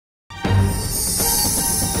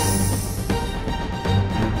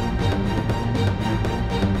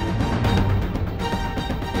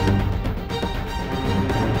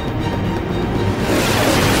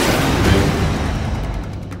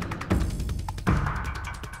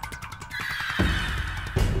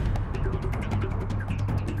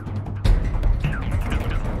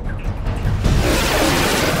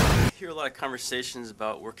lot of conversations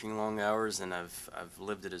about working long hours, and I've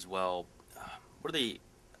lived it as well. What are the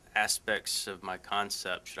aspects of my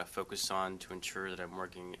concept should I focus on to ensure that I'm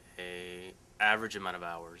working a average amount of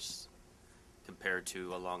hours compared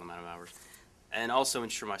to a long amount of hours, and also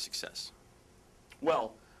ensure my success?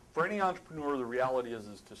 Well, for any entrepreneur, the reality is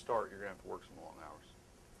to start, you're going to have to work some long hours.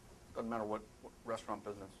 Doesn't matter what restaurant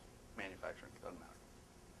business, manufacturing, doesn't matter.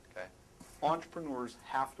 Okay? Entrepreneurs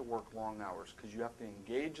have to work long hours because you have to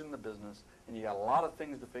engage in the business, and you got a lot of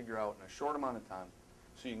things to figure out in a short amount of time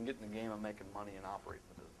so you can get in the game of making money and operate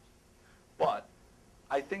the business. But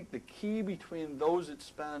I think the key between those that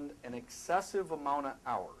spend an excessive amount of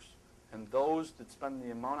hours and those that spend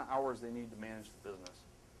the amount of hours they need to manage the business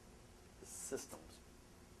is systems.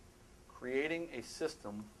 Creating a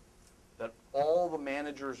system that all the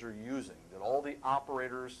managers are using, that all the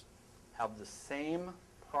operators have the same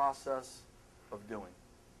process of doing.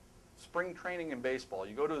 Spring training in baseball.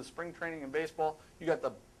 You go to the spring training in baseball, you got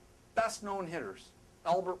the best known hitters,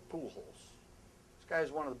 Albert Pujols. This guy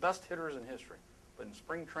is one of the best hitters in history. But in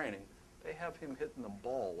spring training, they have him hitting the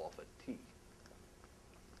ball off a tee.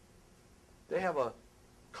 They have a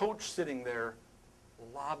coach sitting there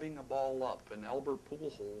lobbing a ball up, and Albert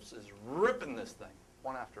Pujols is ripping this thing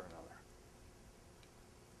one after another.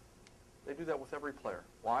 They do that with every player.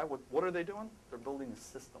 Why? What are they doing? They're building a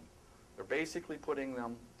system. They're basically putting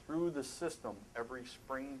them through the system every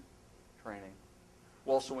spring training.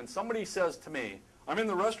 Well, so when somebody says to me, I'm in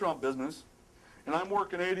the restaurant business, and I'm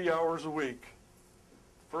working 80 hours a week,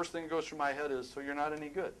 the first thing that goes through my head is, so you're not any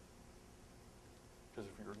good. Because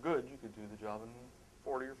if you're good, you could do the job in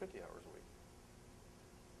 40 or 50 hours a week.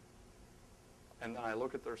 And then I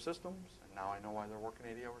look at their systems, and now I know why they're working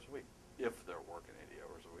 80 hours a week, if they're working 80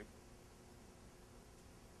 hours a week.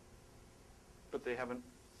 But they haven't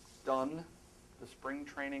done the spring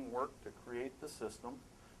training work to create the system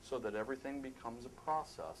so that everything becomes a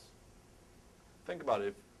process. Think about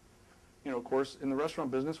it. Of course, in the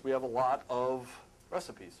restaurant business, we have a lot of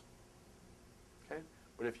recipes. Okay?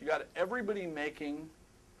 But if you got everybody making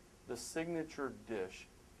the signature dish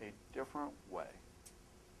a different way,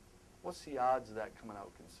 what's the odds of that coming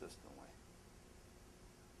out consistently?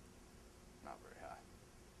 Not very high.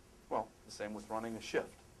 Well, the same with running a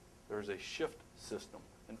shift. There's a shift system,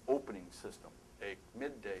 an opening system, a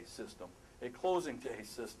midday system, a closing day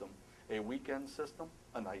system, a weekend system,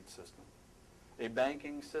 a night system, a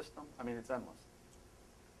banking system. I mean, it's endless.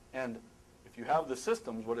 And if you have the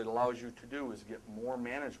systems, what it allows you to do is get more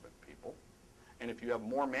management people. And if you have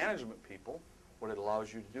more management people, what it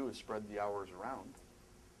allows you to do is spread the hours around.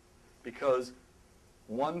 Because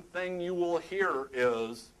one thing you will hear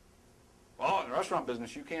is, well, in the restaurant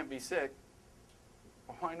business, you can't be sick.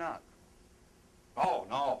 Well, why not? Oh,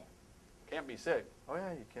 no, can't be sick. Oh,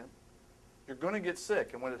 yeah, you can. You're going to get sick,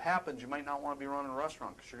 and when it happens, you might not want to be running a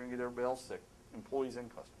restaurant because you're going to get everybody else sick, employees and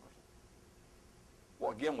customers.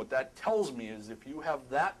 Well, again, what that tells me is if you have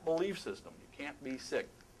that belief system, you can't be sick.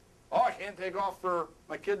 Oh, I can't take off for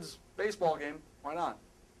my kid's baseball game. Why not?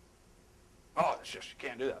 Oh, it's just, you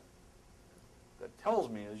can't do that. That tells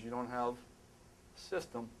me is you don't have a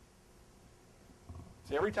system.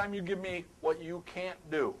 See, every time you give me what you can't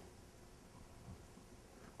do,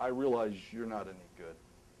 I realize you're not any good.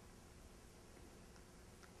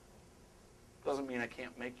 Doesn't mean I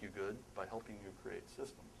can't make you good by helping you create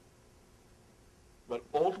systems. But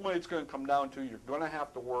ultimately it's going to come down to you're going to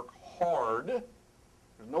have to work hard.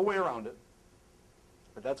 There's no way around it.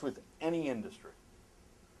 But that's with any industry.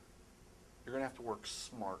 You're going to have to work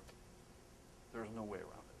smart. There's no way around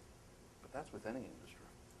it. But that's with any industry.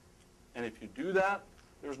 And if you do that,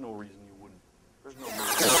 there's no reason you wouldn't. There's no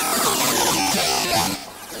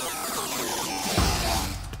reason.